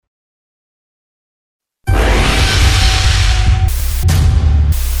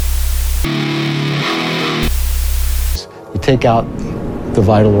take out the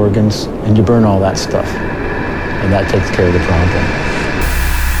vital organs and you burn all that stuff. And that takes care of the problem.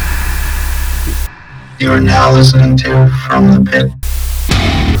 You are now listening to From the Pit.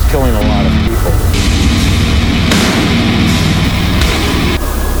 It's killing a lot of people.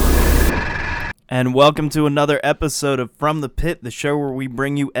 And welcome to another episode of From the Pit, the show where we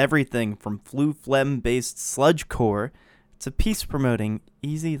bring you everything from flu-phlegm-based sludgecore to peace-promoting,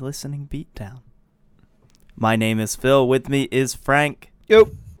 easy-listening beatdown. My name is Phil. With me is Frank. Yep.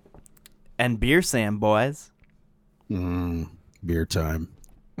 And Beer Sam, boys. Beer time.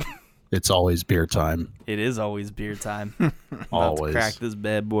 It's always beer time. It is always beer time. Always. About to crack this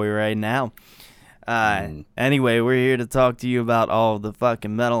bad boy right now. Anyway, we're here to talk to you about all the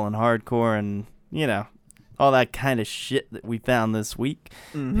fucking metal and hardcore and, you know, all that kind of shit that we found this week.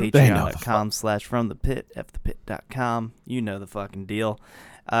 Patreon.com/FromThePit, FThePit.com. You know the fucking deal.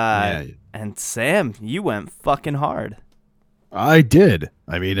 And Sam, you went fucking hard. I did.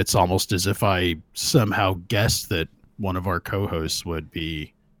 I mean, it's almost as if I somehow guessed that one of our co-hosts would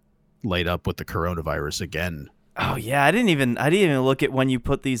be laid up with the coronavirus again. Oh yeah, I didn't even look at when you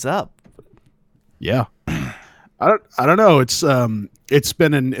put these up. Yeah. I don't know. It's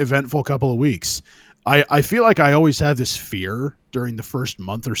been an eventful couple of weeks. I feel like I always have this fear during the first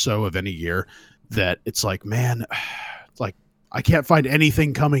month or so of any year that it's like, man, it's like I can't find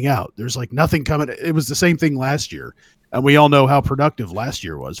anything coming out. There's like nothing coming. It was the same thing last year. And we all know how productive last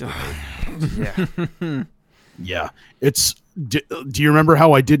year was for me. Yeah. Yeah. Do you remember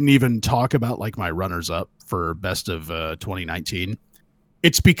how I didn't even talk about like my runners up for best of 2019?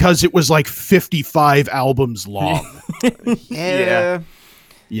 It's because it was like 55 albums long. Yeah.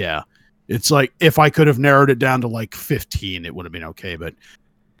 Yeah. It's like if I could have narrowed it down to like 15, it would have been okay. But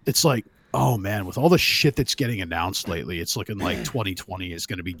it's like, oh man, with all the shit that's getting announced lately, it's looking like 2020 is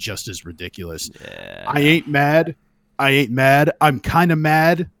going to be just as ridiculous. Yeah. I ain't mad. I'm kind of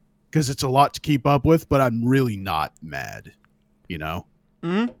mad because it's a lot to keep up with, but I'm really not mad. You know?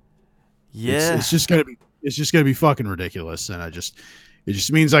 Mm-hmm. Yeah. It's just gonna be fucking ridiculous, and it just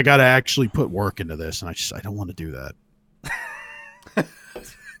means I got to actually put work into this, and I don't want to do that.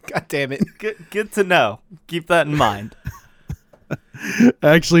 God damn it. Good to know. Keep that in mind.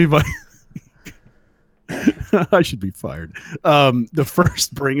 Actually, I should be fired. The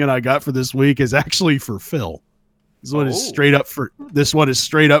first bring-in I got for this week is actually for Phil. This one is straight up for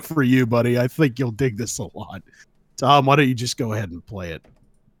you, buddy. I think you'll dig this a lot. Tom, why don't you just go ahead and play it?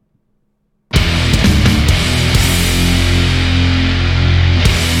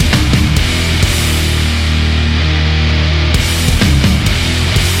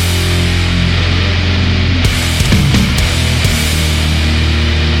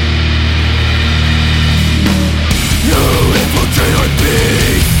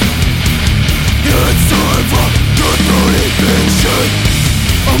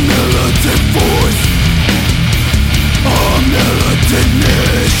 A militant voice, a militant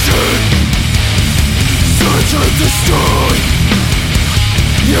nation. Search and destroy.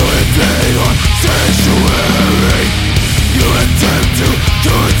 You invade our sanctuary. You attempt to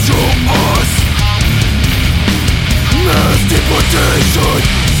control us. Mass deportation.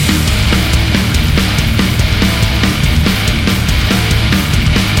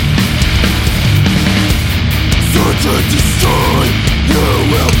 Search and destroy. You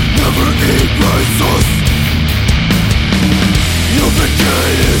will never erase us. Your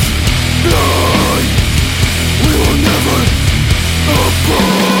decay is blind. We will never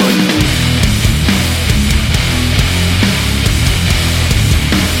abide.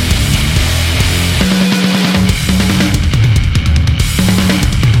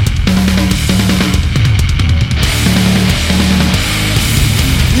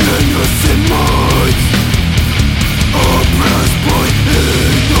 Innocent minds oppressed by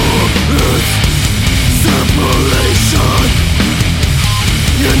ignorance, separation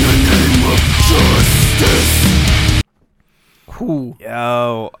in the name of justice. Cool.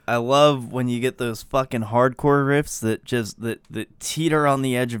 Yo, I love when you get those fucking hardcore riffs that that teeter on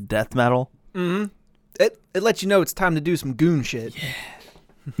the edge of death metal. Mm-hmm. It lets you know it's time to do some goon shit. Yeah.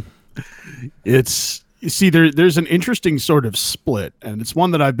 You see, there's an interesting sort of split, and it's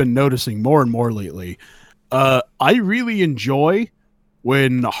one that I've been noticing more and more lately. I really enjoy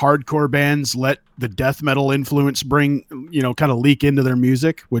when hardcore bands let the death metal influence kind of leak into their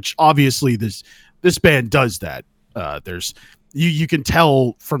music, which obviously this band does that. You can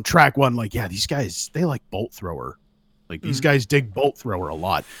tell from track one, like, yeah, these guys, they like Bolt Thrower. Like these guys dig Bolt Thrower a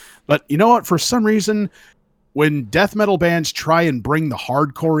lot. But you know what? For some reason, when death metal bands try and bring the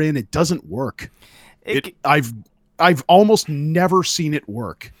hardcore in, it doesn't work. I've almost never seen it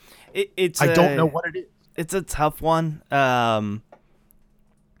work. I don't know what it is. It's a tough one.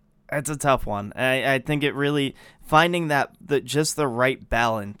 It's a tough one. I think it really finding that just the right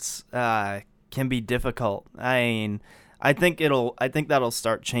balance can be difficult. I mean, I think that'll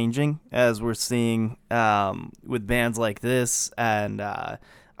start changing as we're seeing with bands like this and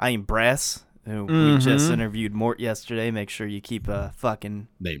Brass, who we just interviewed Mort yesterday. Make sure you keep a fucking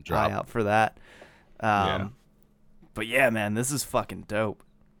Name drop. eye out for that. But yeah, man, this is fucking dope.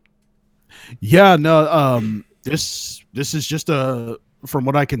 Yeah, no, this is just from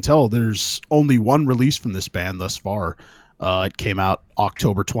what I can tell, there's only one release from this band thus far. It came out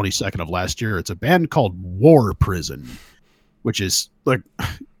October 22nd of last year. It's a band called War Prison, which is like,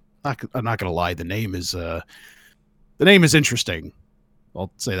 I'm not gonna lie, the name is interesting.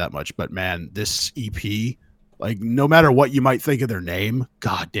 I'll say that much. But man, this EP, like, no matter what you might think of their name,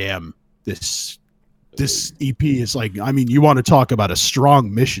 goddamn, this EP is like, I mean, you want to talk about a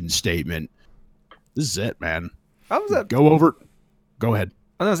strong mission statement. This is it, man. How was that? Go ahead.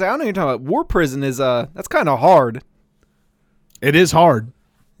 I was gonna say, I don't know what you're talking about. War Prison is that's kind of hard. It is hard.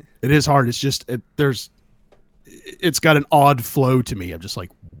 It's just it's got an odd flow to me. I'm just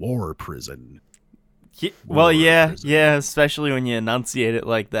like, War Prison. Yeah, especially when you enunciate it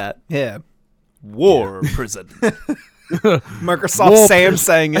like that. Yeah. War Prison. Microsoft Sam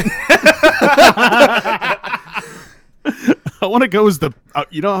saying it. I want to go as the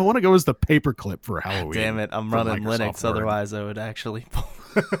paperclip for Halloween. Damn it, I'm running Linux. Word. Otherwise, I would actually.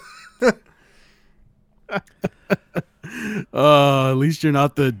 At least you're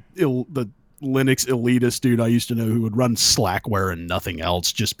not the Linux elitist dude I used to know who would run Slackware and nothing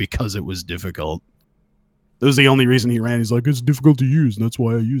else just because it was difficult. That was the only reason he ran. He's like, it's difficult to use, and that's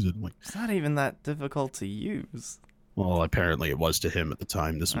why I use it. I'm like, it's not even that difficult to use. Well, apparently it was to him at the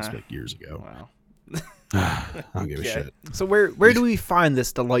time. This was like years ago. Wow. I don't give a shit. So where do we find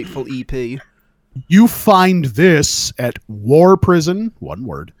this delightful EP? You find this at warprison, one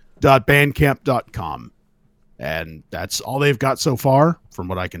word, .bandcamp.com. And that's all they've got so far, from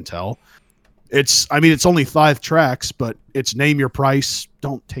what I can tell. It's only 5 tracks, but it's name your price.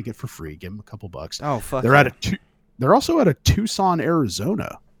 Don't take it for free. Give them a couple bucks. Oh, fuck. They're also at a Tucson,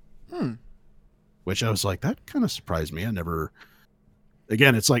 Arizona. Which I was like, that kind of surprised me.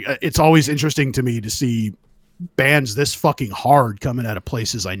 Again, it's like, it's always interesting to me to see bands this fucking hard coming out of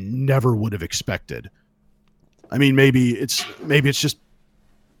places I never would have expected. I mean, maybe it's just,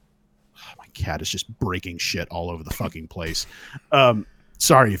 my cat is just breaking shit all over the fucking place.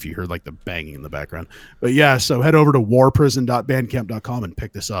 Sorry if you heard like the banging in the background, but yeah, so head over to warprison.bandcamp.com and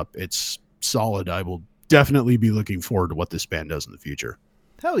pick this up. It's solid. I will definitely be looking forward to what this band does in the future.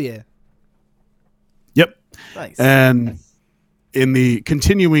 Hell yeah. Yep. Nice. And in the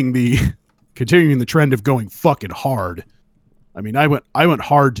continuing the trend of going fucking hard. I mean, I went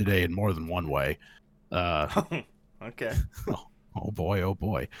hard today in more than one way. Okay. Oh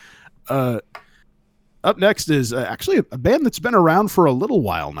boy. Up next is actually a band that's been around for a little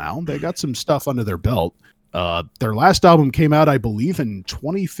while now. They got some stuff under their belt. Their last album came out, I believe, in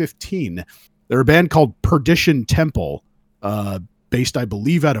 2015. They're a band called Perdition Temple, based, I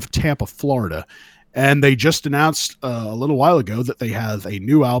believe, out of Tampa, Florida. And they just announced a little while ago that they have a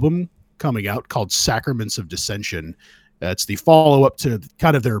new album coming out called Sacraments of Dissension. It's the follow-up to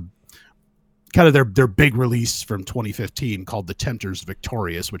kind of their big release from 2015 called The Tempters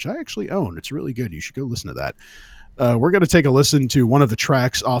Victorious, which I actually own. It's really good. You should go listen to that. We're going to take a listen to one of the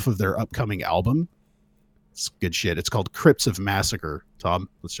tracks off of their upcoming album. It's good shit. It's called Crypts of Massacre. Tom,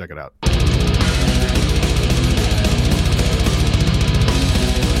 let's check it out.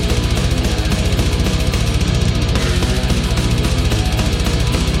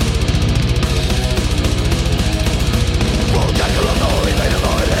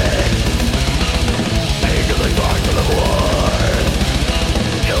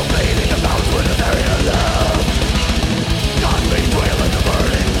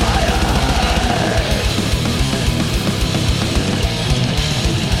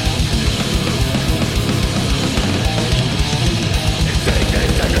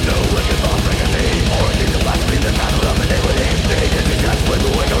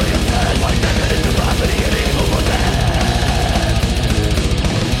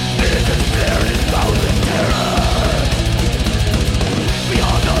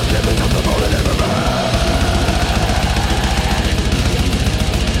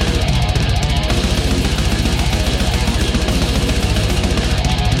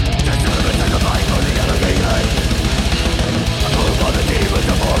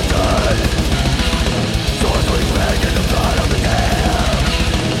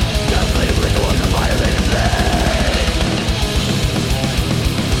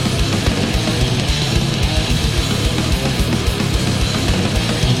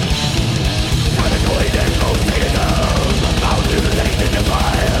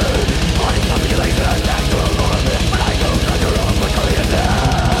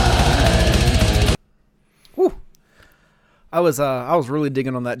 I was really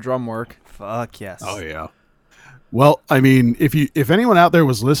digging on that drum work. Fuck yes. Oh yeah. Well, I mean, if anyone out there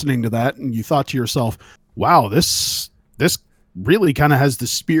was listening to that and you thought to yourself, "Wow, this really kind of has the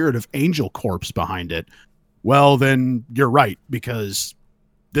spirit of Angel Corpse behind it," well, then you're right, because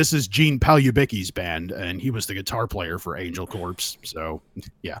this is Gene Palubicki's band, and he was the guitar player for Angel Corpse. So,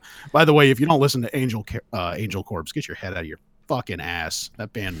 yeah. By the way, if you don't listen to Angel Corpse, get your head out of your fucking ass.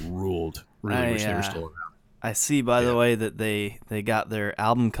 That band ruled. Really wish they were still around. I see, by the way, that they got their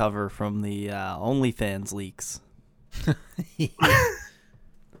album cover from the OnlyFans leaks. God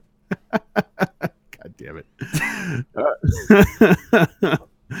damn it.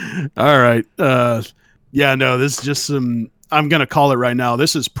 All right. Yeah, no, this is just I'm going to call it right now.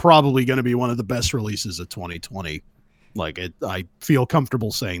 This is probably going to be one of the best releases of 2020. I feel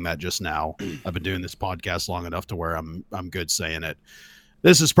comfortable saying that just now. I've been doing this podcast long enough to where I'm good saying it.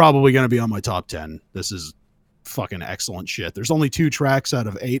 This is probably going to be on my top 10. This is fucking excellent shit. There's only 2 tracks out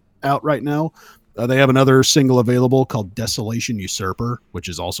of 8 out right now. They have another single available called Desolation Usurper, which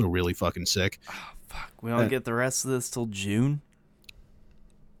is also really fucking sick. Oh, fuck. We don't get the rest of this till June?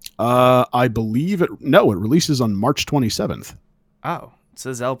 I believe it releases on March 27th. Oh, it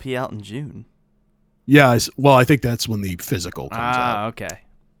says LP out in June. Yeah, well, I think that's when the physical comes out. Okay.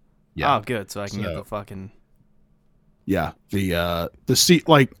 Yeah. Oh, good. So I can get the fucking... Yeah, the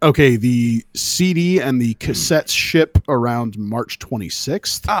CD and the cassettes ship around March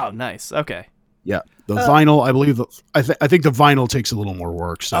 26th. Oh, nice. Okay. Yeah, the vinyl, I believe. I think the vinyl takes a little more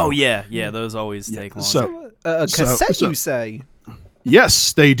work. So. Oh yeah, those always take long. So a cassette, you say?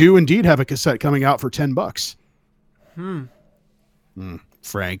 Yes, they do indeed have a cassette coming out for $10.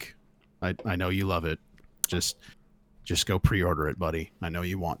 Frank, I know you love it. Just go pre-order it, buddy. I know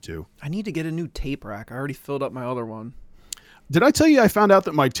you want to. I need to get a new tape rack. I already filled up my other one. Did I tell you I found out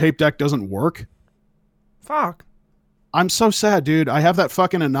that my tape deck doesn't work? Fuck. I'm so sad, dude. I have that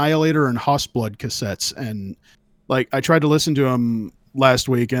fucking Annihilator and Hossblood cassettes, and I tried to listen to them last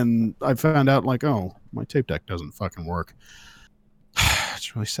week, and I found out oh, my tape deck doesn't fucking work.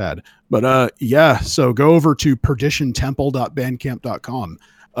 It's really sad. But yeah, so go over to perditiontemple.bandcamp.com.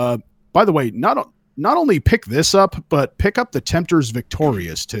 By the way, not only pick this up, but pick up the Tempters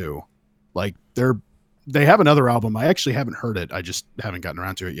Victorious too. They have another album. I actually haven't heard it. I just haven't gotten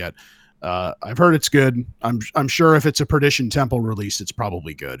around to it yet. I've heard it's good. I'm sure if it's a Perdition Temple release, it's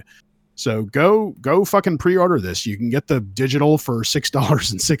probably good. So go fucking pre-order this. You can get the digital for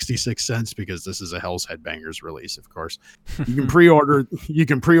 $6.66 because this is a Hell's Headbangers release, of course. You can pre-order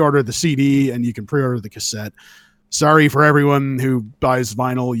the CD and you can pre-order the cassette. Sorry for everyone who buys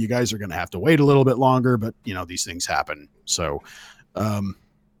vinyl. You guys are going to have to wait a little bit longer, but these things happen. So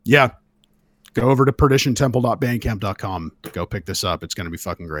yeah. Go over to perditiontemple.bandcamp.com. Go pick this up. It's going to be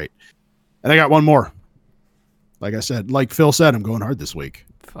fucking great. And I got one more. Like I said, like Phil said, I'm going hard this week.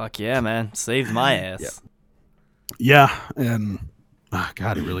 Fuck yeah, man. Saved my ass. Yeah. And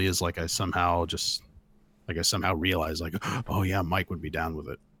God, it really is I somehow realized oh yeah, Mike would be down with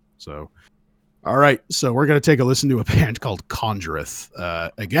it. So, all right. So we're going to take a listen to a band called Conjureth.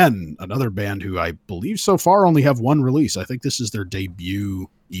 Again, another band who I believe so far only have one release. I think this is their debut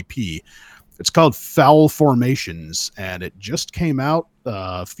EP. It's called Foul Formations, and it just came out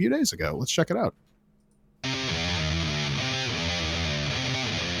a few days ago. Let's check it out.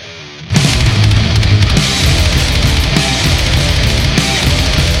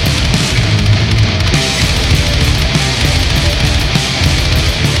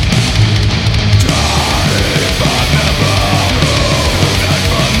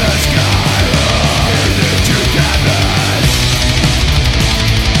 Emptiness, you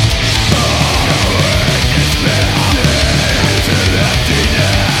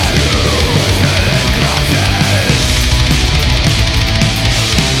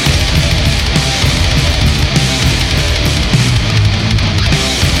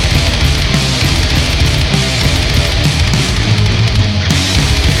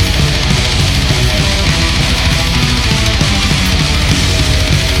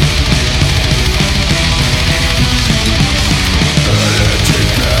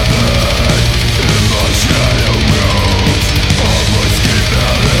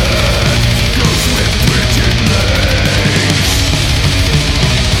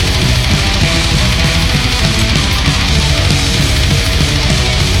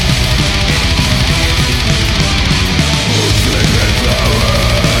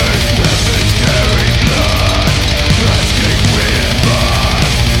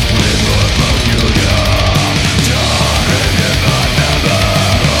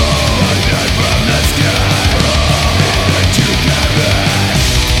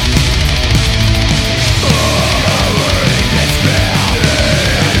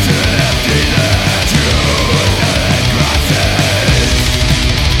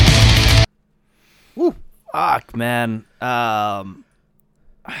Fuck, man.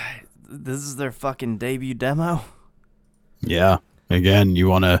 This is their fucking debut demo. Yeah. Again, you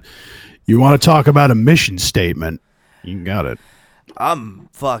wanna talk about a mission statement? You got it. I'm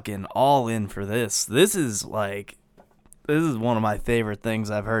fucking all in for this. This is one of my favorite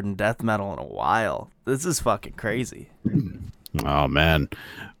things I've heard in death metal in a while. This is fucking crazy. Oh man,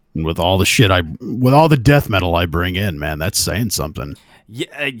 with all the death metal I bring in, man, that's saying something.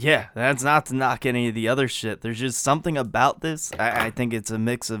 Yeah, that's not to knock any of the other shit. There's just something about this. I think it's a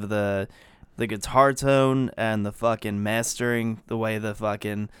mix of the guitar tone and the fucking mastering, the way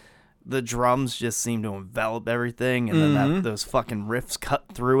the drums just seem to envelop everything, and then those fucking riffs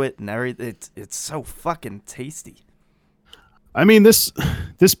cut through it and everything. It's so fucking tasty. I mean, this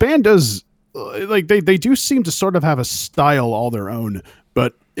band does they do seem to sort of have a style all their own.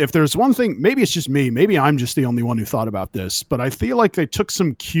 But if there's one thing, maybe it's just me, maybe I'm just the only one who thought about this, but I feel like they took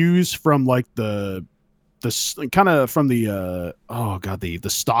some cues from like the kind of from the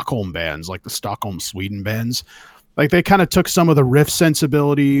Stockholm bands, like the Stockholm, Sweden bands. Like they kind of took some of the riff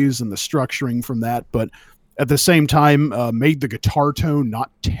sensibilities and the structuring from that, but at the same time made the guitar tone not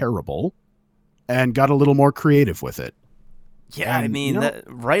terrible and got a little more creative with it. Yeah, and, I mean,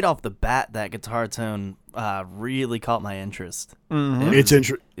 right off the bat, that guitar tone really caught my interest. Mm-hmm. It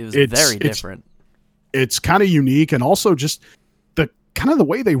was very different. It's kind of unique, and also just the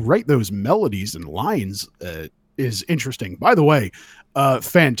way they write those melodies and lines is interesting. By the way,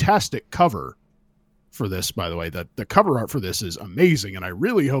 fantastic cover for this. By the way, the cover art for this is amazing, and I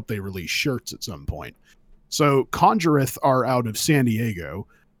really hope they release shirts at some point. So Conjureth are out of San Diego,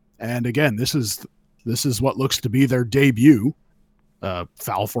 and again, this is what looks to be their debut,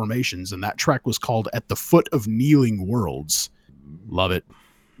 Foul Formations, and that track was called At the Foot of Kneeling Worlds. Love it.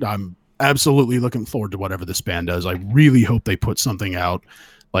 I'm absolutely looking forward to whatever this band does. I really hope they put something out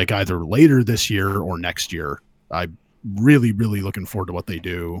like either later this year or next year. I'm really, really looking forward to what they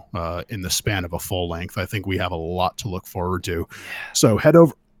do in the span of a full length. I think we have a lot to look forward to. So head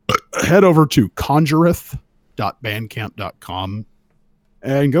over to conjureth.bandcamp.com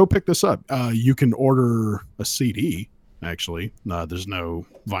and go pick this up. You can order a CD, actually. There's no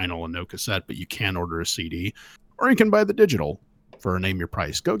vinyl and no cassette, but you can order a CD, or you can buy the digital for a name your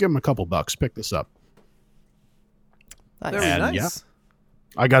price. Go give them a couple bucks. Pick this up. Very nice. Yeah,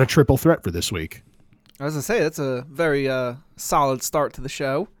 I got a triple threat for this week. I was going to say, that's a very solid start to the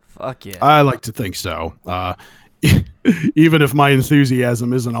show. Fuck yeah. I like to think so. Even if my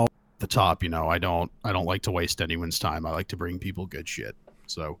enthusiasm isn't all at the top, I don't like to waste anyone's time. I like to bring people good shit.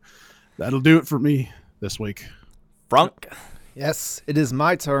 So that'll do it for me this week. Frank. Yes, it is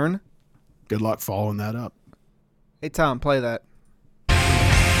my turn. Good luck following that up. Hey, Tom, play that.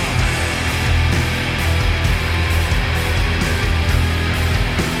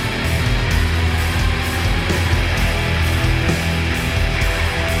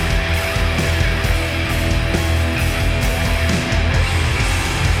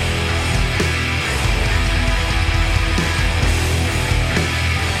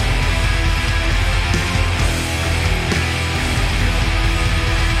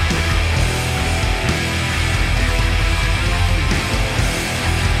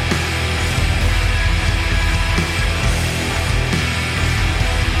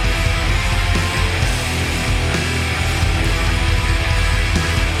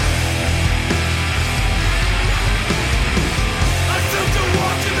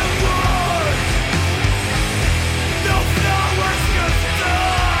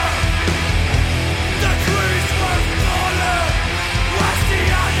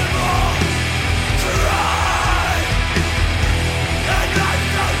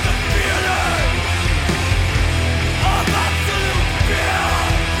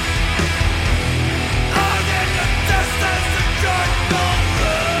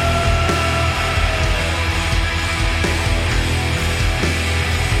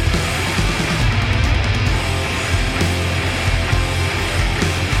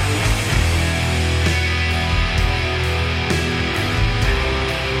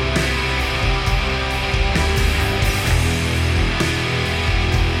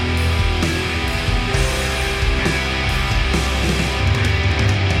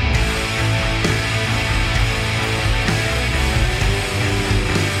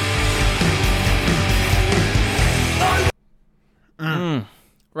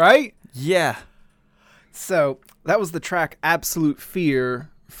 Right? Yeah. So that was the track Absolute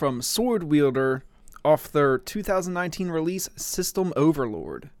Fear from Sword Wielder off their 2019 release System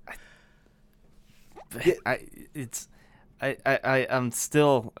Overlord. I'm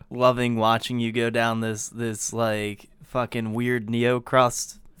still loving watching you go down this like fucking weird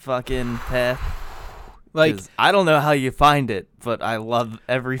neocrust fucking path. Like, 'Cause I don't know how you find it, but I love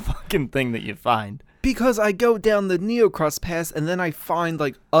every fucking thing that you find. because I go down the neocrust path and then I find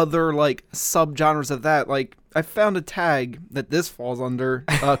like other like subgenres of that. Like I found a tag that this falls under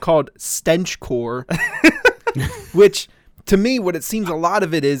called stenchcore, which to me, what it seems a lot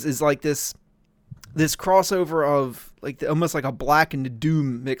of it is like this crossover of like almost like a Black and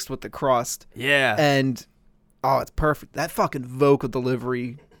Doom mixed with the crust. Yeah. And oh, it's perfect. That fucking vocal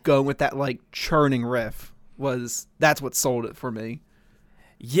delivery going with that like churning riff that's what sold it for me.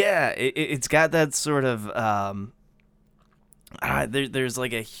 Yeah, it's got that sort of there's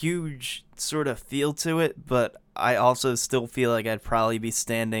like a huge sort of feel to it, but I also still feel like I'd probably be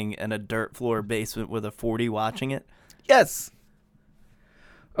standing in a dirt floor basement with a 40 watching it. Yes.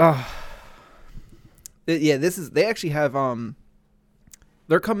 Yeah, they actually have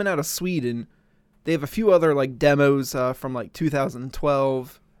they're coming out of Sweden. They have a few other like demos from like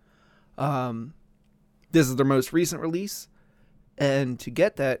 2012. This is their most recent release. And to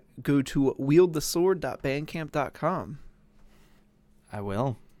get that, go to wieldthesword.bandcamp.com. I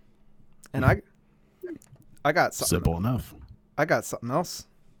will. And I got something. Simple enough. I got something else.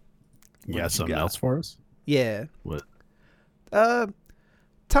 You got something else for us? Yeah. What? Tom,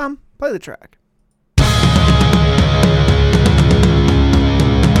 play the track.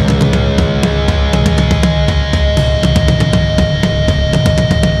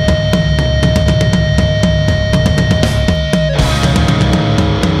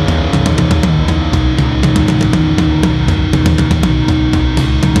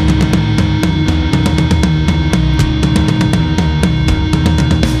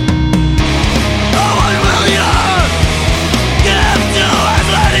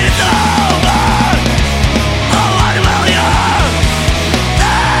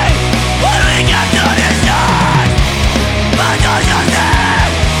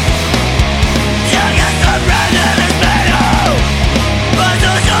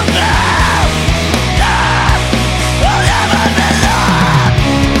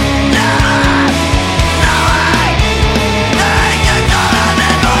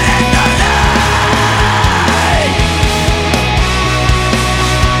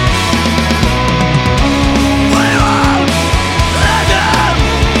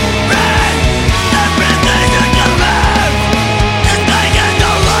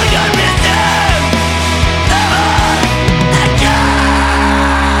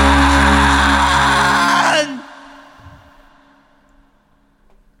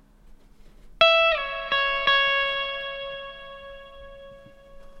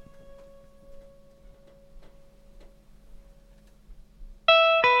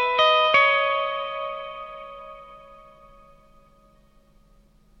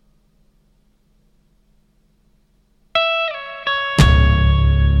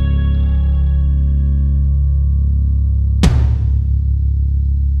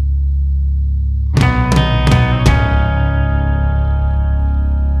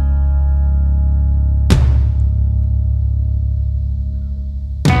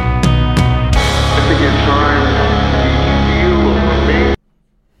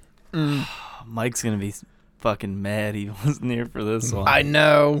 Mike's gonna be fucking mad he wasn't here for this one. I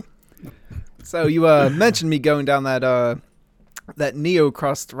know. So you mentioned me going down that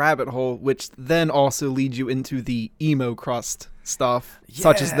neocrust rabbit hole, which then also leads you into the emo crust stuff,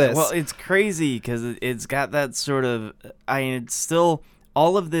 such as this. Well, it's crazy because it's got that sort of. I mean, it's still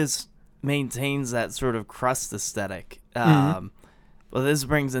all of this maintains that sort of crust aesthetic. Well, this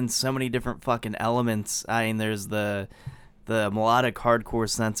brings in so many different fucking elements. I mean, there's the melodic hardcore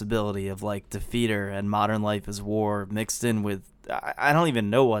sensibility of like Defeater and Modern Life is War mixed in with I don't even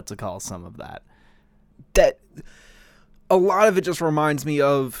know what to call some of that. That a lot of it just reminds me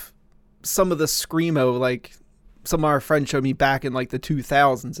of some of the screamo, like some of our friends showed me back in like the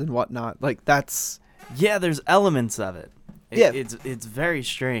 2000s and whatnot. Like that's there's elements of it. It's very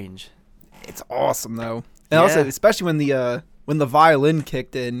strange. It's awesome though, and also especially when the violin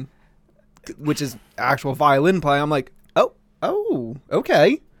kicked in, which is actual violin playing. I'm like, oh,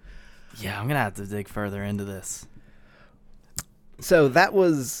 okay. Yeah, I'm gonna have to dig further into this. So that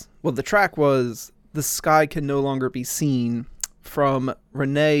was the track was "The Sky Can No Longer Be Seen" from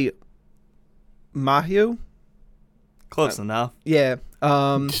Rene Maheu. Close enough. Yeah.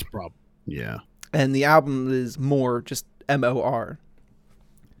 Yeah. And the album is More, just MOR.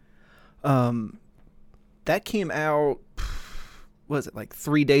 That came out, was it like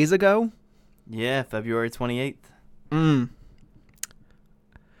 3 days ago? Yeah, February 28th.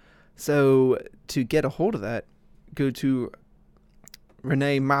 So to get a hold of that, go to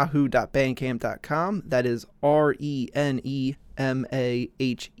renemaheu.bandcamp.com. That is RENEMAHEU.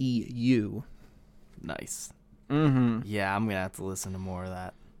 Nice. Mm-hmm. Yeah, I'm gonna have to listen to more of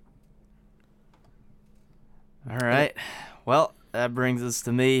that. All right. Well, that brings us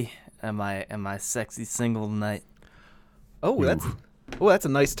to me and my sexy single tonight. Oh, that's a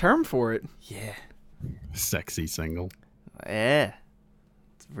nice term for it. Yeah. Sexy single. Yeah.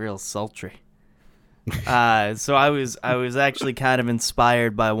 It's real sultry. So I was actually kind of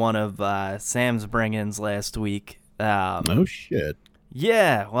inspired by one of Sam's bring-ins last week. Oh shit.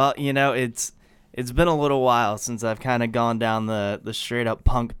 Yeah, well, it's been a little while since I've kind of gone down the straight up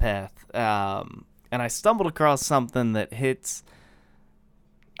punk path. And I stumbled across something that hits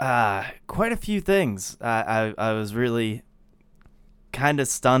quite a few things. I was really kind of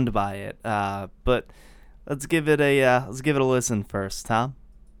stunned by it. But let's give it a listen first, Tom.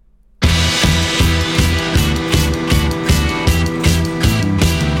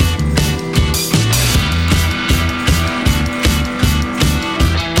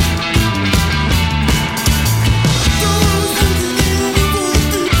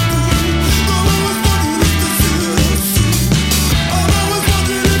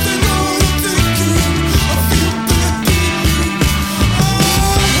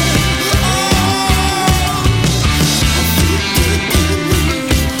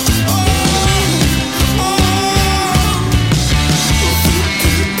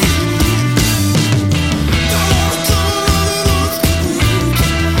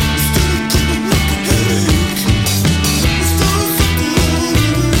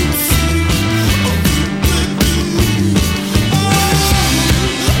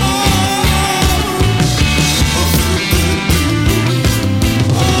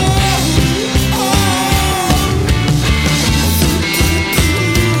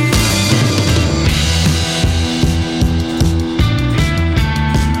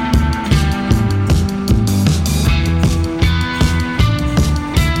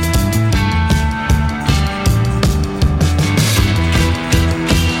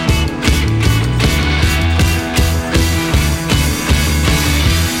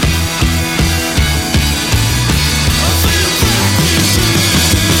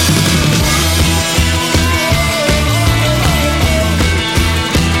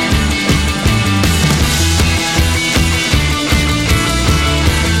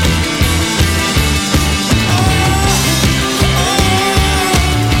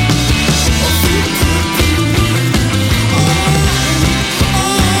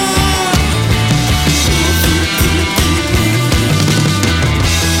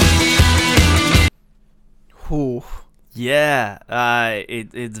 Yeah,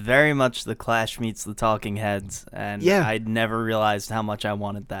 it's very much the Clash meets the Talking Heads, and Yeah. I'd never realized how much I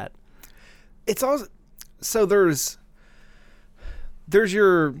wanted that. It's also so there's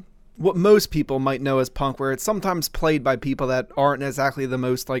your what most people might know as punk, where it's sometimes played by people that aren't exactly the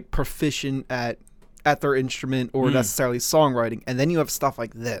most like proficient at their instrument or necessarily songwriting, and then you have stuff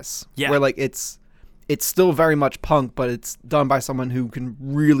like this, Yeah. where like it's still very much punk, but it's done by someone who can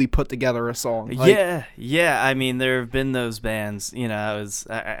really put together a song. Like, Yeah. I mean, there have been those bands. I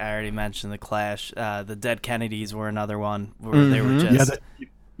already mentioned the Clash. The Dead Kennedys were another one where they were just.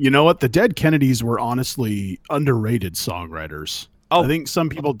 You know what? The Dead Kennedys were honestly underrated songwriters. Oh. I think some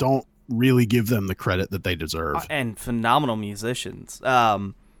people don't really give them the credit that they deserve. And phenomenal musicians.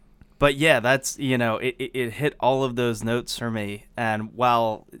 But yeah, that's it hit all of those notes for me. And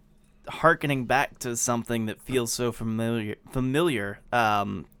while hearkening back to something that feels so familiar,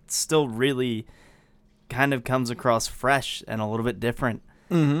 still really kind of comes across fresh and a little bit different.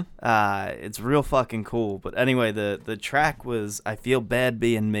 It's real fucking cool. But anyway, the track was "I Feel Bad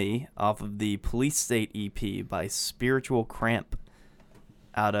Being Me" off of the Police State EP by Spiritual Cramp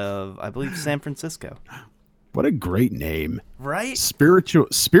out of, I believe, San Francisco. What a great name. Right?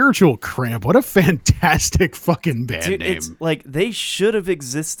 Spiritual Cramp. What a fantastic fucking band Dude, name. it's like they should have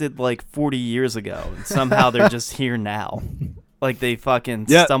existed like 40 years ago, and somehow they're just here now. Like they fucking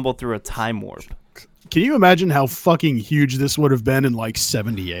stumbled through a time warp. Can you imagine how fucking huge this would have been in like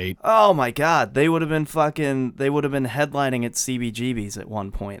 78? Oh my god, they would have been headlining at CBGB's at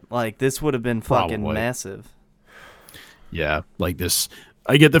one point. Like this would have been fucking Probably. massive. Yeah, like this.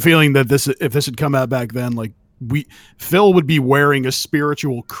 I get the feeling that if this had come out back then, like Phil would be wearing a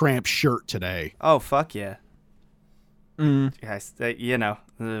Spiritual Cramp shirt today. Oh fuck yeah. Yes, there's a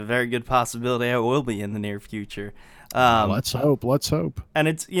very good possibility I will be in the near future. Let's hope. And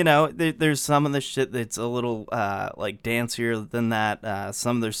it's, there's some of the shit that's a little like dancier than that.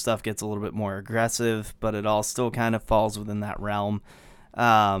 Some of their stuff gets a little bit more aggressive, but it all still kind of falls within that realm.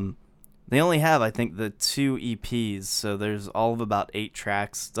 They only have, I think, the 2 EPs, so there's all of about 8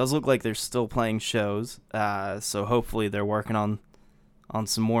 tracks. Does look like they're still playing shows, so hopefully they're working on on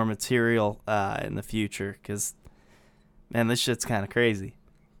some more material in the future, because, man, this shit's kind of crazy.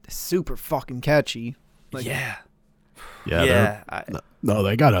 Super fucking catchy. Yeah. Yeah. No,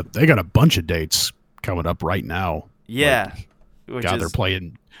 they got a bunch of dates coming up right now. Yeah. Like, they're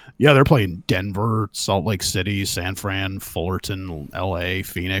playing. Yeah, they're playing Denver, Salt Lake City, San Fran, Fullerton, L.A.,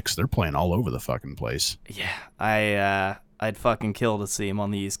 Phoenix. They're playing all over the fucking place. Yeah, I'd fucking kill to see him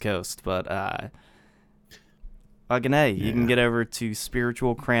on the East Coast, but fucking hey, you can get over to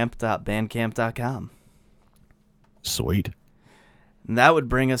spiritualcramp.bandcamp.com. Sweet. And that would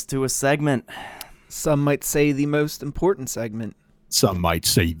bring us to a segment. Some might say the most important segment. Some might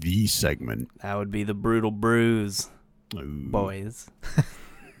say the segment. That would be the Brutal Brews, Ooh. boys.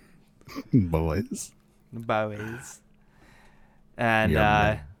 Boys. And,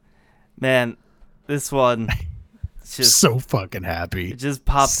 Yeah, man, this one just so fucking happy. it just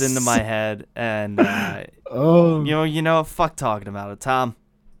popped into my head, and Oh, you know, fuck talking about it, Tom.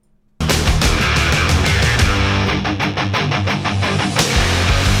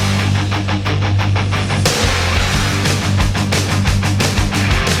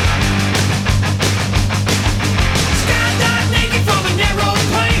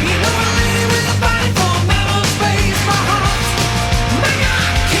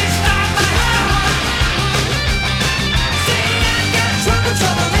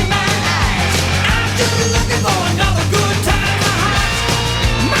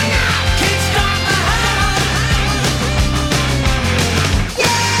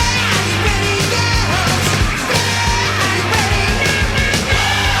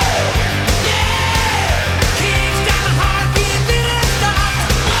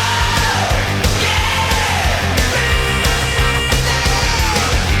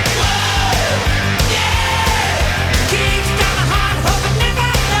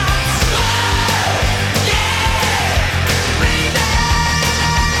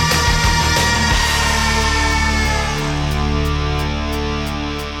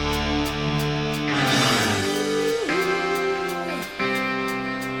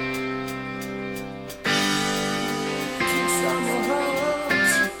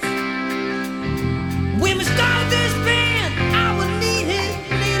 When we started this band, I was needed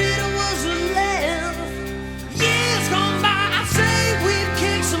I wasn't left. Years gone by, I'd say we've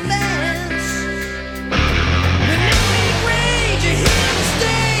kicked some ass. When I make rage, you hear the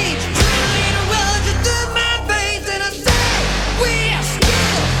stage, drilling a rush through my veins, and I say we're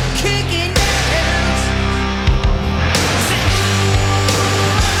still kicking ass. Say,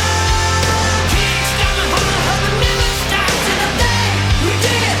 kicks down the hall, hope it never stops, and I think we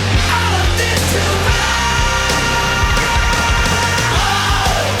did all of this too much.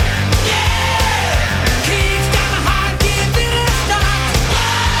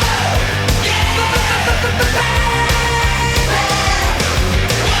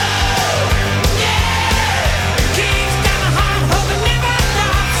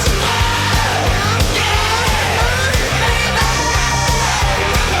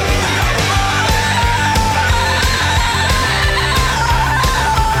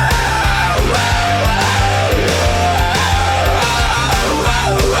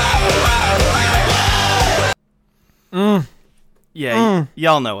 Yeah,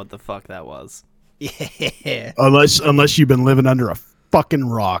 y'all know what the fuck that was. Yeah. unless you've been living under a fucking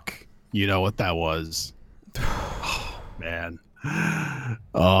rock, you know what that was. Man.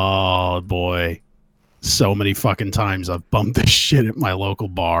 Oh boy. So many fucking times I've bumped this shit at my local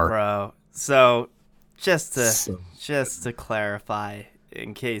bar. Bro. So just to clarify,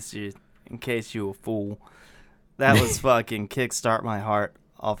 in case you a fool, that was fucking Kickstart My Heart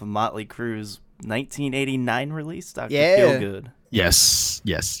off of Motley Crue's 1989 release, Dr. Yeah. Feelgood. Yes.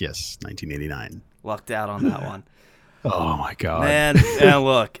 1989. Lucked out on that one. Oh my god. Man,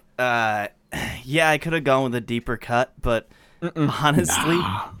 look, yeah, I could have gone with a deeper cut, but honestly,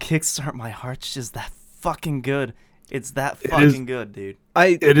 Kickstart My Heart's just that fucking good. It's that fucking good, dude.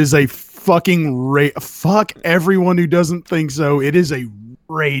 It is a fucking fuck everyone who doesn't think so. It is a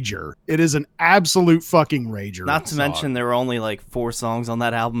rager. It is an absolute fucking rager. Not to mention there were only like 4 songs on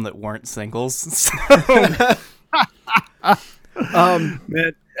that album that weren't singles. So.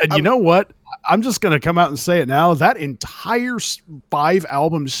 Man, and you know what? I'm just gonna come out and say it now. That entire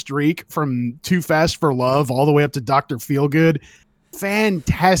 5-album streak from Too Fast for Love all the way up to Dr. Feelgood,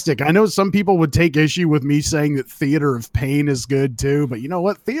 fantastic. I know some people would take issue with me saying that Theater of Pain is good too, but you know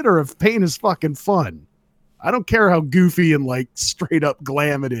what? Theater of Pain is fucking fun. I don't care how goofy and like straight up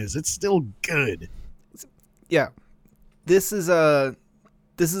glam it is. It's still good. Yeah. This is on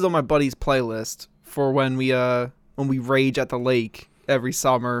my buddy's playlist for when we rage at the lake every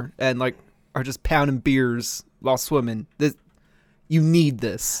summer and like are just pounding beers while swimming. You need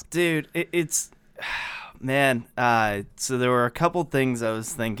this. Dude, it's man. So there were a couple things I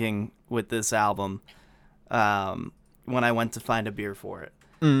was thinking with this album when I went to find a beer for it.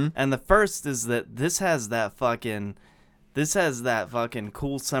 And the first is that this has that fucking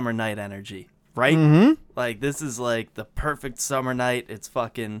cool summer night energy, right? Like, this is like the perfect summer night. It's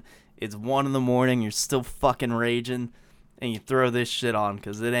 1 a.m. You're still fucking raging, and you throw this shit on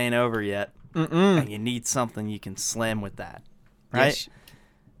because it ain't over yet. And you need something you can slam with that, right? Yes.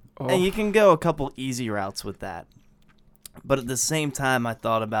 Oh. And you can go a couple easy routes with that. But at the same time, I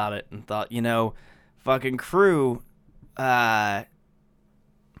thought about it and thought, fucking Crew, they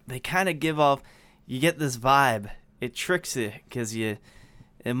kind of give off, you get this vibe. It tricks you because it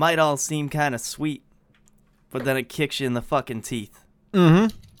might all seem kind of sweet, but then it kicks you in the fucking teeth.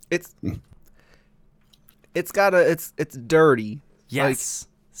 It's dirty. Yes.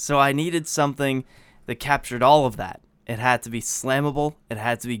 So I needed something that captured all of that. It had to be slammable. It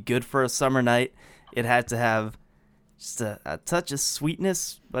had to be good for a summer night. It had to have just a touch of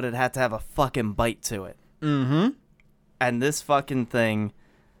sweetness, but it had to have a fucking bite to it. And this fucking thing,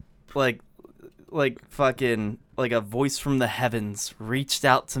 like a voice from the heavens reached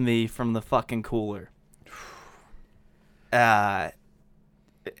out to me from the fucking cooler. And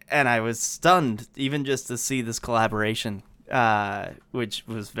I was stunned even just to see this collaboration, which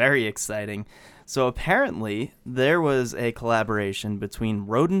was very exciting. So apparently there was a collaboration between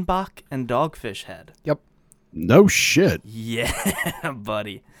Rodenbach and Dogfish Head. Yep. No shit. Yeah,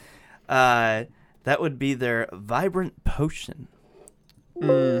 buddy. That would be their Vibrant Potion.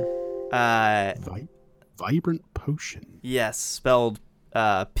 Vibrant Potion. Yes, spelled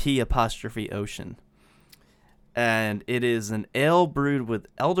P''ocean. And it is an ale brewed with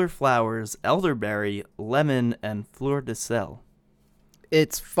elderflowers, elderberry, lemon, and fleur de sel.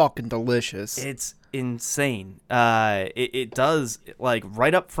 It's fucking delicious. It's insane. It does, like,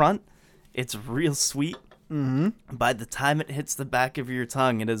 right up front, it's real sweet. By the time it hits the back of your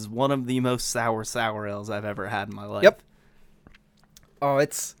tongue, it is one of the most sour ales I've ever had in my life. Yep. Oh,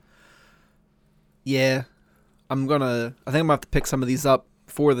 it's... Yeah. I think I'm gonna have to pick some of these up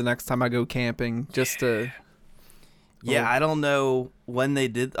for the next time I go camping, just to... Yeah, I don't know when they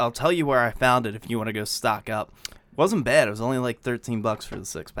did. I'll tell you where I found it if you want to go stock up. Wasn't bad. It was only like $13 for the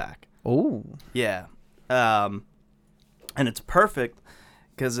 6-pack. Oh. Yeah. And it's perfect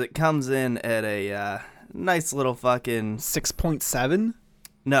because it comes in at a nice little fucking... 6.7?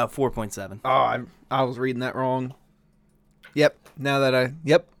 No, 4.7. Oh, I was reading that wrong. Yep.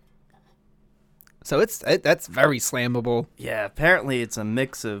 Yep. So that's very slammable. Yeah, apparently it's a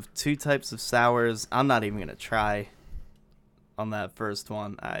mix of 2 types of sours. I'm not even going to try on that first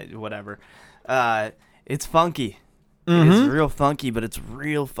one. Whatever. It's funky. It's real funky, but it's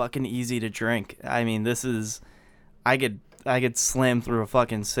real fucking easy to drink. I mean, this is... I could slam through a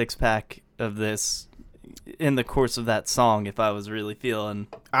fucking 6-pack of this in the course of that song if I was really feeling...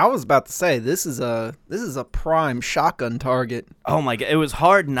 I was about to say, this is a prime shotgun target. Oh my god, it was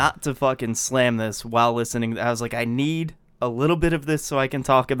hard not to fucking slam this while listening. I was like, I need a little bit of this so I can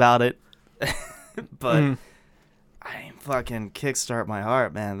talk about it. But I fucking kickstart my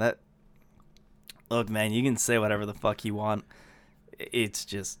heart, man. Look, man, you can say whatever the fuck you want.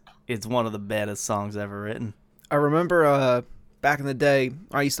 It's one of the baddest songs ever written. I remember back in the day,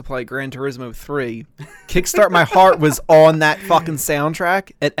 I used to play Gran Turismo 3. Kickstart My Heart was on that fucking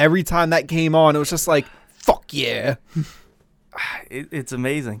soundtrack, and every time that came on, it was just like, fuck yeah. It's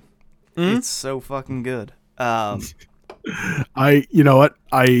amazing. It's so fucking good. You know what?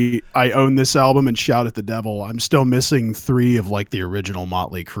 I own this album and Shout at the Devil. I'm still missing 3 of like the original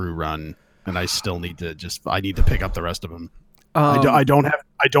Motley Crue run, and I still need to pick up the rest of them. I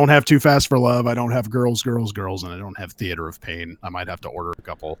don't have Too Fast for Love. I don't have Girls, Girls, Girls, and I don't have Theater of Pain. I might have to order a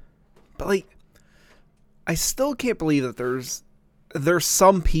couple. But like, I still can't believe that there's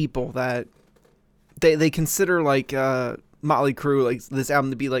some people that they consider like Motley Crue, like this album,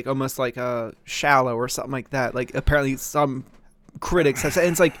 to be like almost like shallow or something like that. Like apparently some critics have said,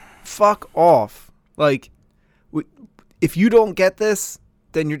 and it's like, fuck off. Like, if you don't get this,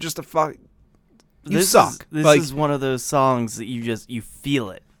 then you're just a fuck. You suck. This is one of those songs that you feel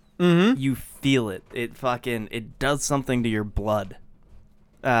it. You feel it. It does something to your blood.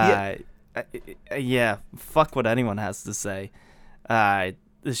 Yeah. Fuck what anyone has to say.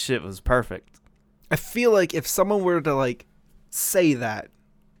 This shit was perfect. I feel like if someone were to like say that,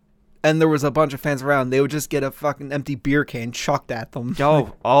 and there was a bunch of fans around, they would just get a fucking empty beer can chucked at them.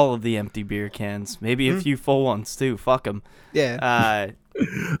 Oh, all of the empty beer cans. Maybe a few full ones too. Fuck them. Yeah.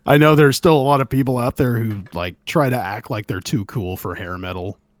 I know there's still a lot of people out there who like try to act like they're too cool for hair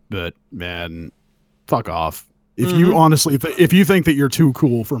metal, but man, fuck off. If you honestly, if you think that you're too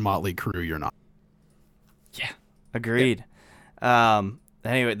cool for Motley Crue, you're not. Agreed.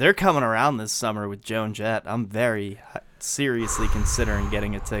 Anyway, they're coming around this summer with Joan Jett. I'm very seriously considering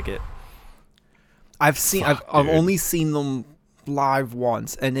getting a ticket. I've only seen them live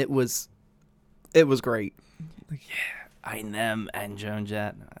once, and it was great. Einem and Joan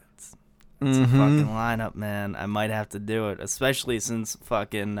Jett. It's a fucking lineup, man. I might have to do it, especially since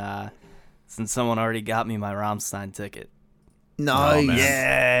someone already got me my Rammstein ticket. Nice.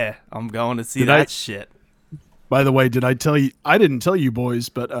 Yeah, I'm going to see that shit. By the way, did I tell you? I didn't tell you boys,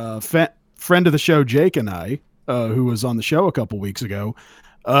 but friend of the show, Jake and I, who was on the show a couple weeks ago,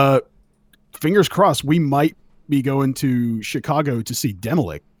 fingers crossed, we might be going to Chicago to see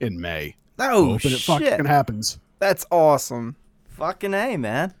Demilich in May. Oh, Hoping it shit. fucking happens. That's awesome. Fucking A,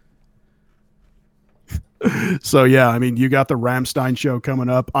 man. So yeah, I mean, you got the Rammstein show coming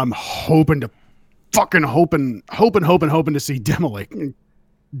up. I'm hoping to see Demilich.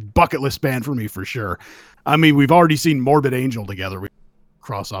 Bucket list band for me for sure. I mean, we've already seen Morbid Angel together. We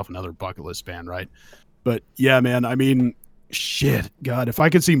cross off another bucket list band, right? But yeah, man, I mean, shit, God, if I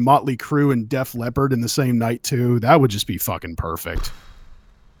could see Motley Crue and Def Leppard in the same night too, that would just be fucking perfect.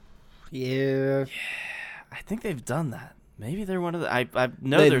 Yeah. I think they've done that. Maybe they're one of the. I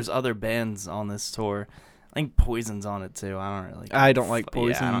know there's other bands on this tour. I think Poison's on it too. I don't like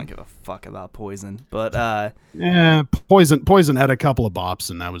Poison. Yeah, I don't give a fuck about Poison. But yeah, Poison had a couple of bops,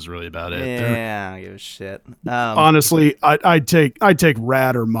 and that was really about it. Yeah, I don't give a shit. Honestly, I'd take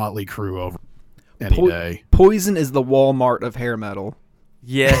Rad or Motley Crue over any day. Poison is the Walmart of hair metal.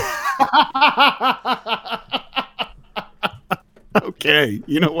 Yeah. Okay,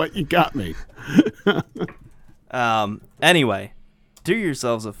 you know what? You got me. Anyway, do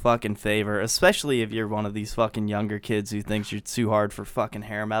yourselves a fucking favor, especially if you're one of these fucking younger kids who thinks you're too hard for fucking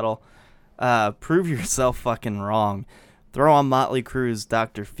hair metal. Prove yourself fucking wrong. Throw on Motley Crue's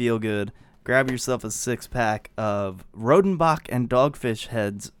Dr. Feelgood. Grab yourself a 6-pack of Rodenbach and Dogfish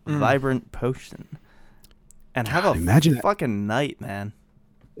Head's Vibrant Potion. And have a fucking night, man.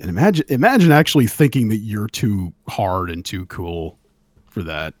 And imagine actually thinking that you're too hard and too cool for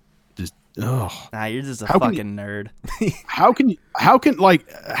that. Just Nah, you're just a fucking nerd. How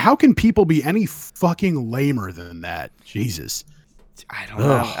can people be any fucking lamer than that? Jesus. I don't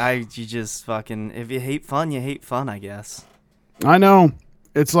know. You just fucking, if you hate fun, you hate fun, I guess. I know.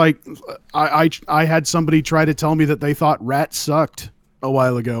 It's like I had somebody try to tell me that they thought Rat sucked a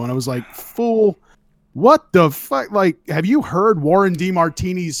while ago, and I was like, fool. What the fuck? Like, have you heard Warren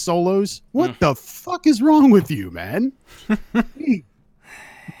DeMartini's solos? What the fuck is wrong with you, man?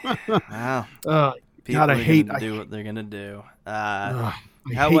 Wow. God, I hate do what they're gonna do. I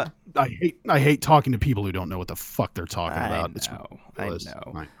hate talking to people who don't know what the fuck they're talking about. I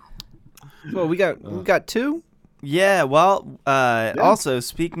know. Well, we got two. Yeah. Well, also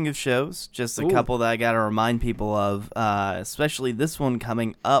speaking of shows, just a couple that I gotta remind people of, especially this one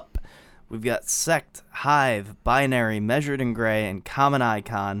coming up. We've got Sect, Hive, Binary, Measured in Grey, and Common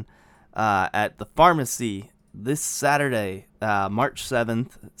Icon at the Pharmacy this Saturday, March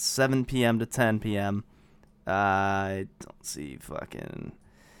 7th, 7 p.m. to 10 p.m. I don't see fucking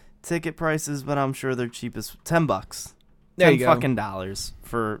ticket prices, but I'm sure they're cheapest. $10. There you go. Fucking dollars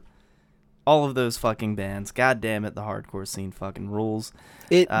for all of those fucking bands. God damn it, the hardcore scene fucking rules.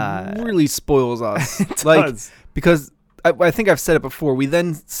 It really spoils us. It does. Because I think I've said it before. We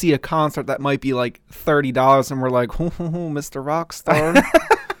then see a concert that might be like $30, and we're like, oh, Mr. Rockstar.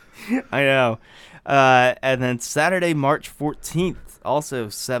 I know. And then Saturday, March 14th, also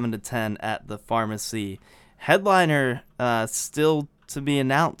 7 to 10 at the Pharmacy. Headliner still to be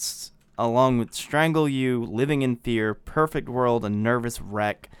announced, along with Strangle You, Living in Fear, Perfect World, and Nervous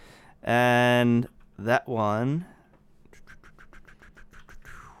Wreck. And that one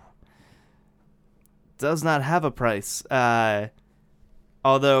does not have a price.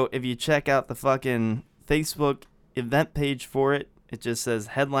 Although, if you check out the fucking Facebook event page for it, it just says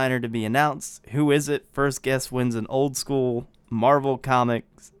headliner to be announced. Who is it? First guest wins an old school Marvel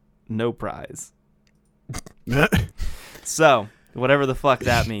Comics, no prize. So, whatever the fuck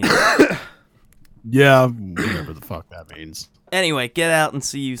that means. Yeah, whatever the fuck that means. Anyway, get out and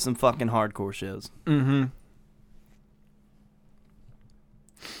see you some fucking hardcore shows. Mm-hmm.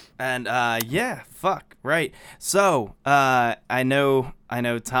 And yeah, fuck, right. So, I know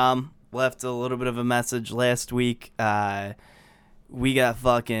Tom left a little bit of a message last week. We got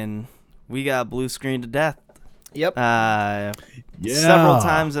blue screened to death. Yep. Several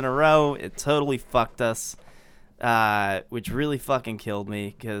times in a row. It totally fucked us, which really fucking killed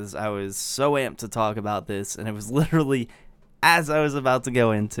me because I was so amped to talk about this, and it was literally as I was about to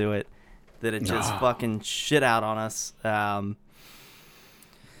go into it, that it just fucking shit out on us.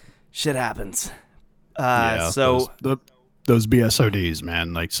 Shit happens. So those BSODs,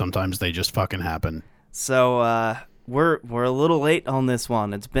 man, like sometimes they just fucking happen. So we're a little late on this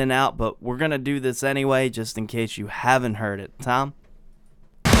one. It's been out, but we're gonna do this anyway, just in case you haven't heard it. Tom?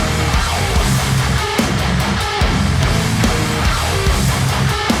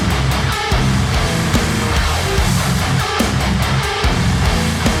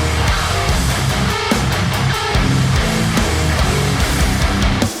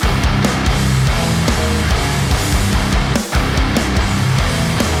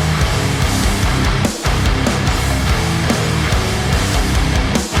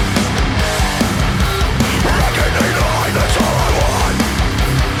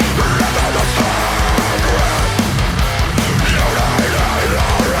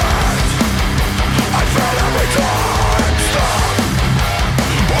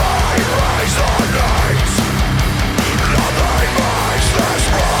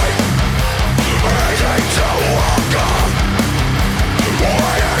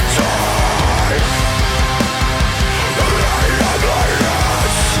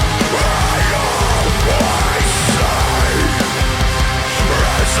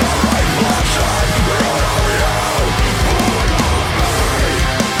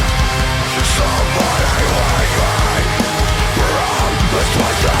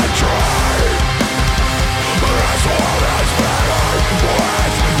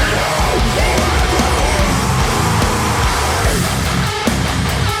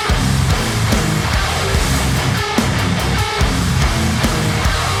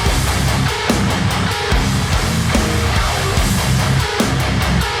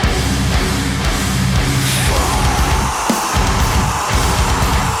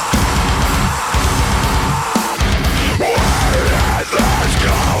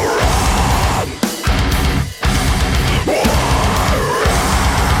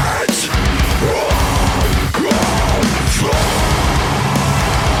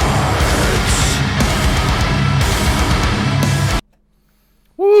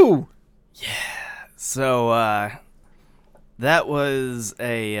 Woo! So, that was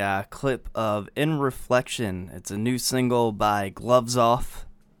a clip of In Reflection. It's a new single by Gloves Off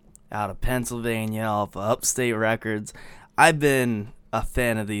out of Pennsylvania off of Upstate Records. I've been a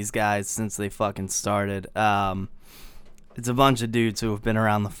fan of these guys since they fucking started. It's a bunch of dudes who have been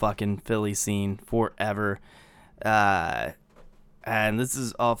around the fucking Philly scene forever. And this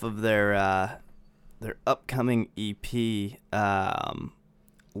is off of their upcoming EP,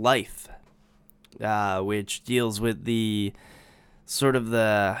 Life, which deals with the sort of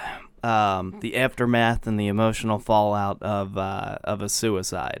the aftermath and the emotional fallout of a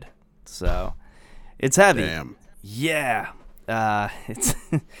suicide. So it's heavy. Damn. Yeah,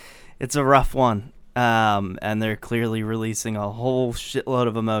 it's a rough one, and they're clearly releasing a whole shitload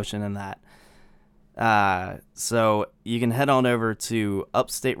of emotion in that. So you can head on over to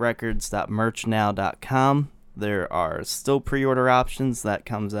upstaterecords.merchnow.com. There are still pre-order options. That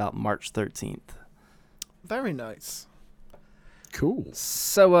comes out March 13th. Very nice. Cool.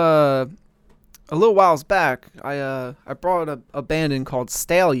 So, a little whiles back, I brought a band in called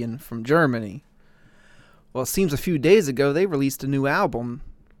Stallion from Germany. Well, it seems a few days ago they released a new album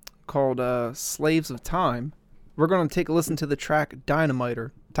called Slaves of Time. We're going to take a listen to the track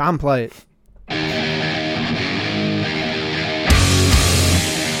Dynamiter. Tom, play it.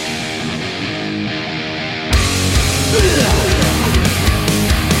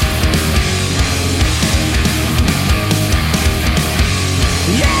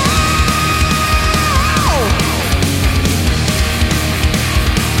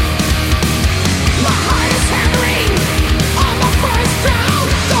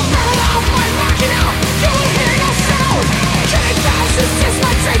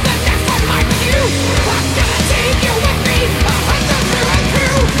 Take you with me, a hunter through and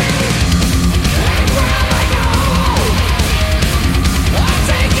through. And wherever I go,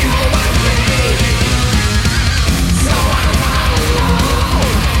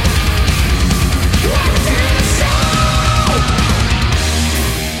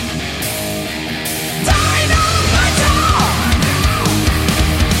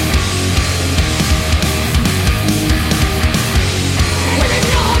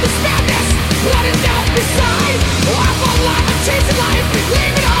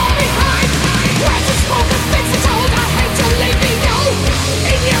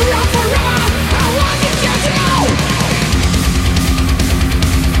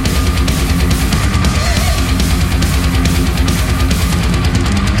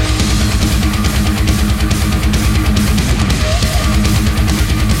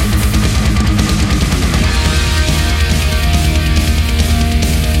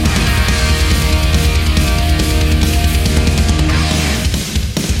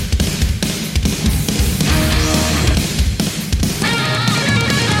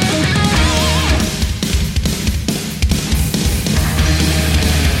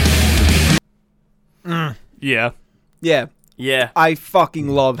 Yeah. Yeah, Yeah. I fucking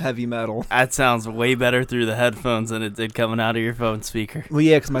love heavy metal. That sounds way better through the headphones than it did coming out of your phone speaker. Well,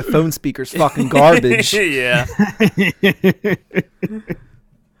 yeah, because my phone speaker's fucking garbage. Yeah.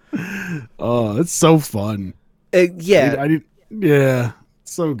 Oh, it's so fun. Yeah, I did. Yeah,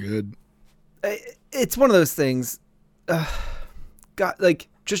 so good. it's one of those things. God, like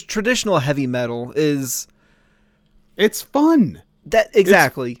just traditional heavy metal is It's fun. that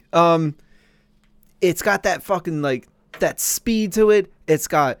exactly. It's got that fucking like that speed to it. It's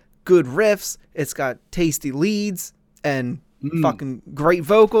got good riffs. It's got tasty leads and fucking great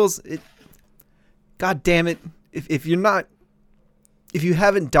vocals. God damn it! If you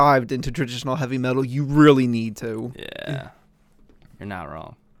haven't dived into traditional heavy metal, you really need to. Yeah. You're not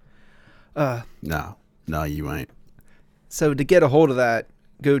wrong. No, you ain't. So to get a hold of that,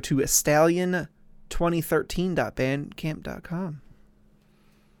 go to stallion2013.bandcamp.com.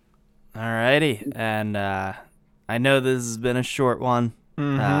 Alrighty. And I know this has been a short one.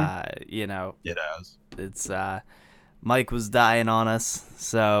 You know, It has. it's Mike was dying on us,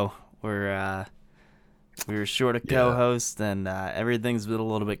 so we were short a co-host, and everything's been a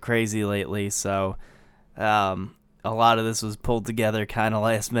little bit crazy lately. So a lot of this was pulled together kind of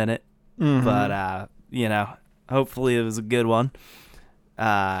last minute, but you know, hopefully it was a good one.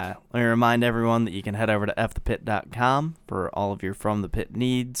 Let me remind everyone that you can head over to fthepit.com for all of your From the Pit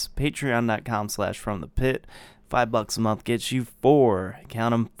needs. Patreon.com/FromThePit. $5 a month gets you 4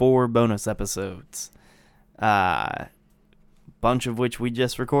 bonus episodes. Bunch of which we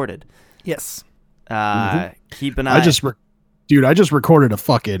just recorded. Yes. Keep an eye. I just recorded a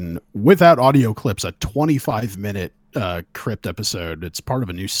fucking without audio clips a 25-minute Crypt episode. It's part of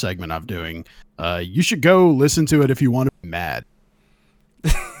a new segment I'm doing. You should go listen to it if you want to be mad.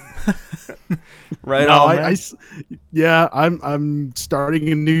 Right No, on. Man. I'm starting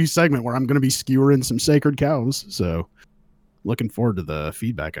a new segment where I'm going to be skewering some sacred cows. So, looking forward to the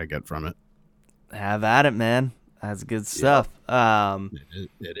feedback I get from it. Have at it, man. That's good stuff. It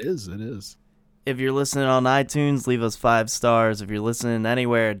is. If you're listening on iTunes, leave us 5 stars. If you're listening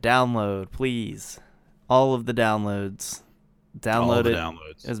anywhere, download, please. All of the downloads. Download it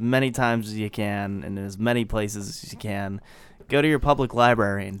as many times as you can and in as many places as you can. Go to your public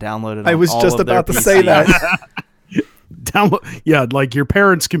library and download it. I was just about to say that. Download, like your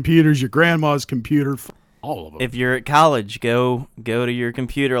parents' computers, your grandma's computer, all of them. If you're at college, go to your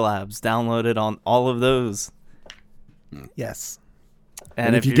computer labs. Download it on all of those. Yes.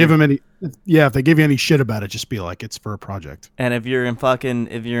 And if you give them if they give you any shit about it, just be like, it's for a project. And if you're in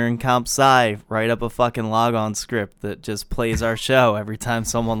comp sci, write up a fucking logon script that just plays our show every time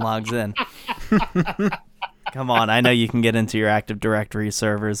someone logs in. Come on, I know you can get into your Active Directory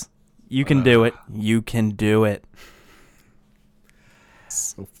servers. You can do it. You can do it.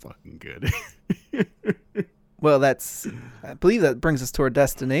 So fucking good. Well, I believe that brings us to our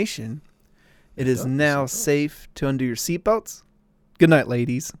destination. It is now safe to undo your seatbelts. Good night,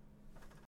 ladies.